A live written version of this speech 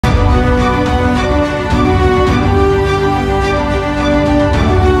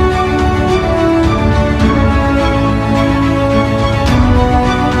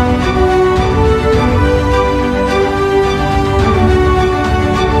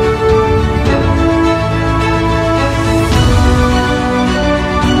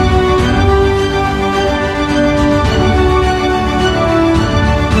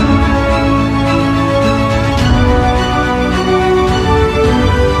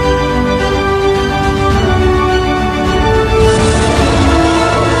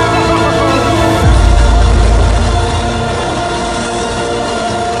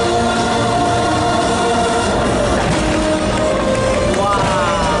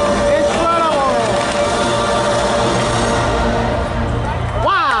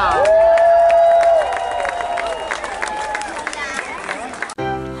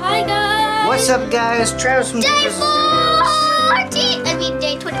guys, Travis from Day T-Rizzle. 14! I mean,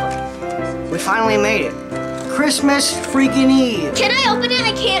 day 21. We finally made it. Christmas freaking Eve. Can I open it?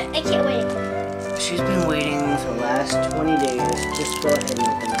 I can't wait. She's been waiting for the last 20 days. Just go ahead and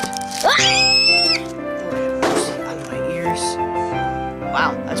open it. On my ears.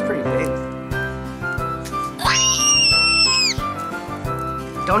 Wow, that's pretty big.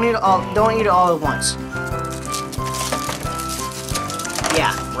 Don't eat it all at once.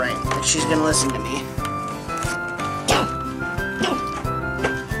 Yeah, right. She's gonna listen to me.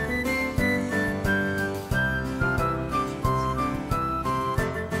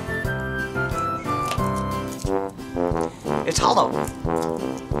 It's hollow.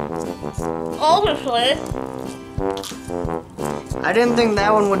 Obviously. I didn't think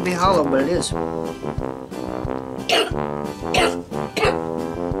that one would be hollow, but it is.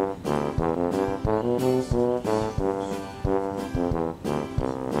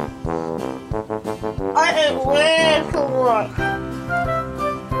 I ate way too much.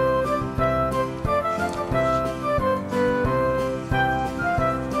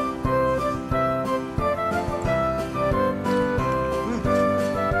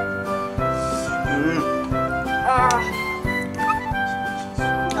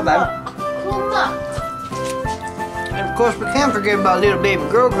 Not bad. And of course, we can't forget about little baby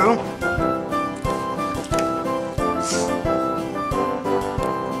Grogu.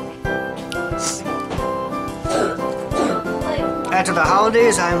 After the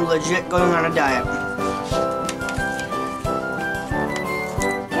holidays, I'm legit going on a diet.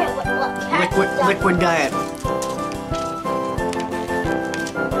 Liquid diet.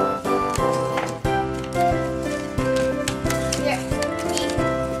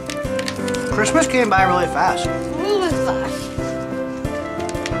 Christmas came by really fast. Really fast.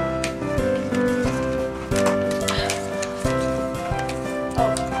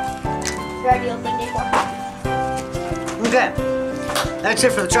 Oh. Ready open day one. Okay. That's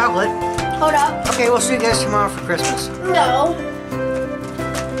it for the chocolate. Hold up. Okay, we'll see you guys tomorrow for Christmas. No.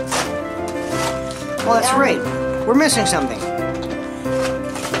 Well, that's right. We're missing something.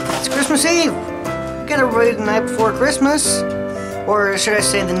 It's Christmas Eve. We gotta wait the night before Christmas. Or should I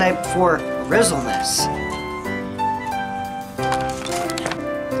say the night before Rizzlemas?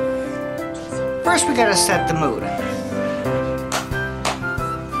 First, we gotta set the mood.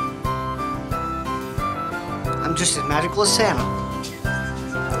 I'm just as magical as Santa.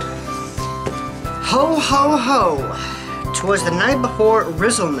 Ho, ho, ho. 'Twas the night before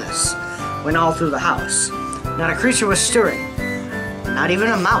Rizzlemas, when all through the house not a creature was stirring, not even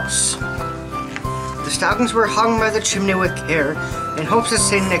a mouse. The stockings were hung by the chimney with care, in hopes that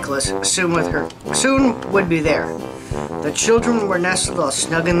St. Nicholas soon would be there. The children were nestled all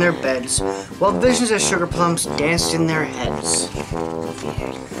snug in their beds, while visions of sugar plums danced in their heads.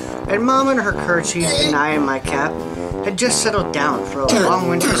 And Mom in her kerchief and I in my cap had just settled down for a long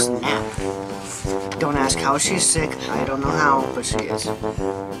winter's nap. Don't ask how she's sick, I don't know how, but she is.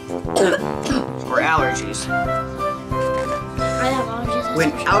 Or allergies. I have allergies.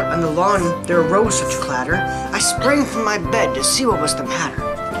 When out on the lawn there arose such clatter, I sprang from my bed to see what was the matter.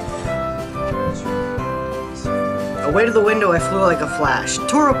 Away to the window I flew like a flash,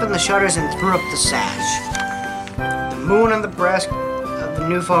 tore open the shutters and threw up the sash. The moon on the breast of the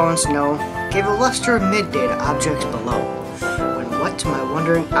new fallen snow gave a luster of midday to objects below, when what to my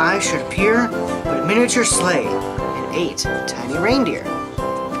wondering eye should appear but a miniature sleigh and 8 tiny reindeer.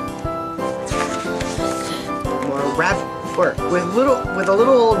 More rapid work with a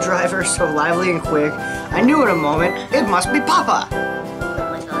little old driver so lively and quick, I knew in a moment it must be Papa. Oh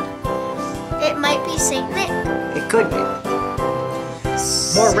my god. It might be Saint Nick. It could be.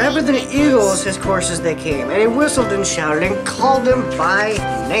 More rapid than eagles his courses they came, and he whistled and shouted and called them by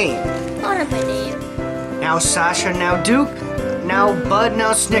name. What am I name? Now Sasha, now Duke, now Bud,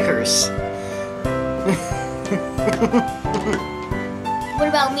 now Snickers. What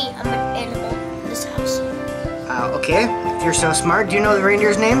about me? I'm an animal in this house. Okay, if you're so smart, do you know the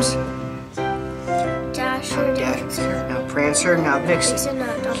reindeer's names? Dasher, Dancer. Now Prancer, now Vixen.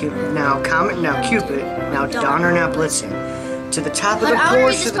 Now Comet, now Cupid, now Donner, now Blitzen. To the top of the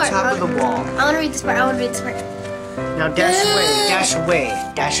porch, to the top of the wall. I want to read this part. Now dash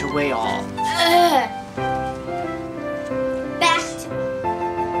away all. Back to me.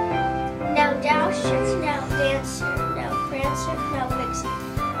 Now Dasher, now Dancer, now Prancer, now Vixen.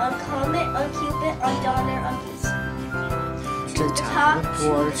 On Comet, on Cupid, on Donner, on Blitzen. To the top of the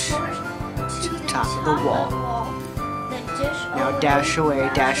porch, to the top of the wall. Now dash away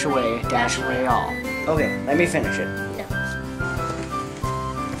all. Okay, let me finish it.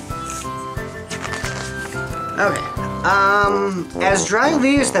 No. Okay. As dry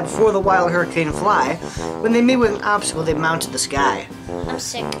leaves that before the wild hurricane fly, when they meet with an obstacle, they mount to the sky. I'm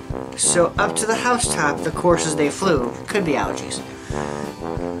sick. So up to the housetop, the courses they flew. Could be allergies.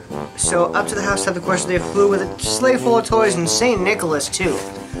 So up to the housetop, the courses they flew with a sleigh full of toys and St. Nicholas, too.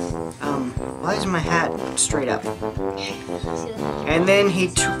 Why is my hat straight up? And then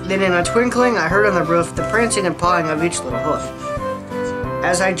then in a twinkling, I heard on the roof the prancing and pawing of each little hoof.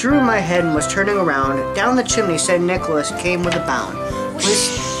 As I drew my head and was turning around, down the chimney St. Nicholas came with a bound.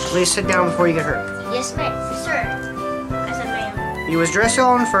 Please sit down before you get hurt. Yes, ma'am. Sir. As a man. He was dressed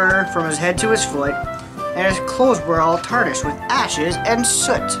all in fur from his head to his foot, and his clothes were all tarnished with ashes and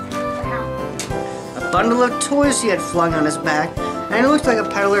soot. A bundle of toys he had flung on his back, and it looked like a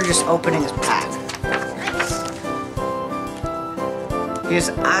peddler just opening his pack. His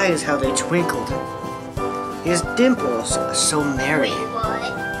eyes, how they twinkled. His dimples, so merry. What?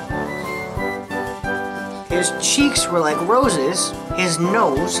 His cheeks were like roses. His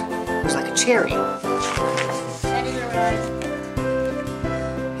nose was like a cherry. That isn't right.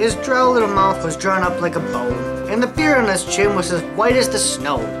 His droll little mouth was drawn up like a bow, and the beard on his chin was as white as the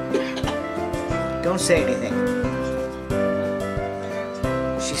snow. Don't say anything.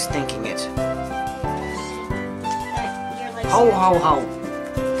 She's thinking it. You're like Ho, ho, ho.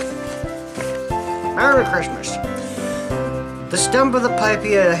 Merry Christmas. The stump of the pipe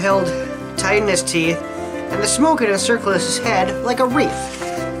he had held tight in his teeth, and the smoke had encircled his head like a wreath.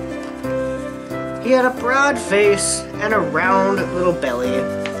 He had a broad face and a round little belly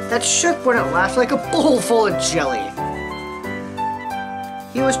that shook when it laughed like a bowl full of jelly.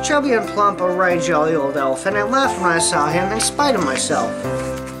 He was chubby and plump, a right jolly old elf, and I laughed when I saw him in spite of myself.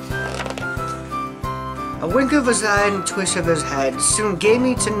 A wink of his eye and a twist of his head soon gave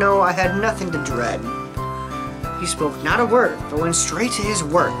me to know I had nothing to dread. He spoke not a word, but went straight to his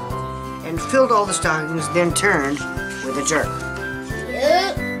work, and filled all the stockings, then turned with a jerk.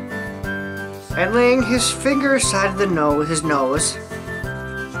 Yep. And laying his finger aside his nose,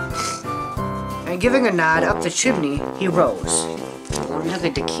 and giving a nod up the chimney, he rose. Oh, look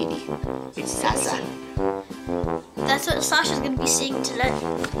at the kitty. It's Sasa. That's what Sasha's gonna be singing tonight.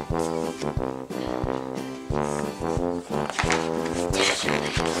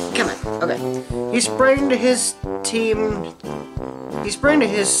 Come on, okay. He sprang to his team,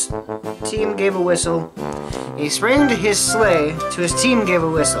 gave a whistle. He sprang to his sleigh, to his team gave a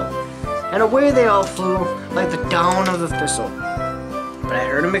whistle. And away they all flew like the down of a thistle. But I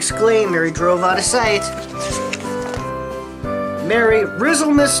heard him exclaim ere he drove out of sight, Merry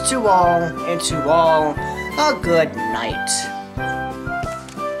Rizzlemas to all, and to all a good night.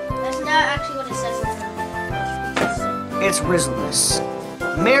 That's not actually what it says. It's Rizzlemas.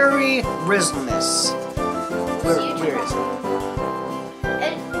 Merry Rizzlemas. Where is it?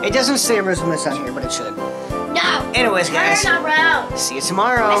 It doesn't say Rizzlemas on here, but it should. No! Anyways, guys. Turn around! See you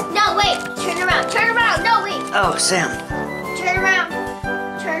tomorrow. No, wait! Turn around! Turn around! No, wait! Oh, Sam. Turn around!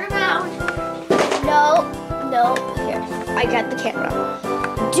 Turn around! No, no. Here, I got the camera.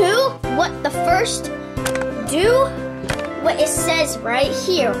 Do what it says right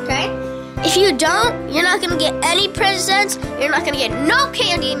here, okay? If you don't, you're not gonna get any presents. You're not gonna get no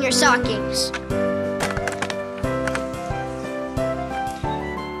candy in your stockings.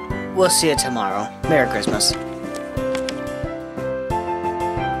 We'll see you tomorrow. Merry Christmas.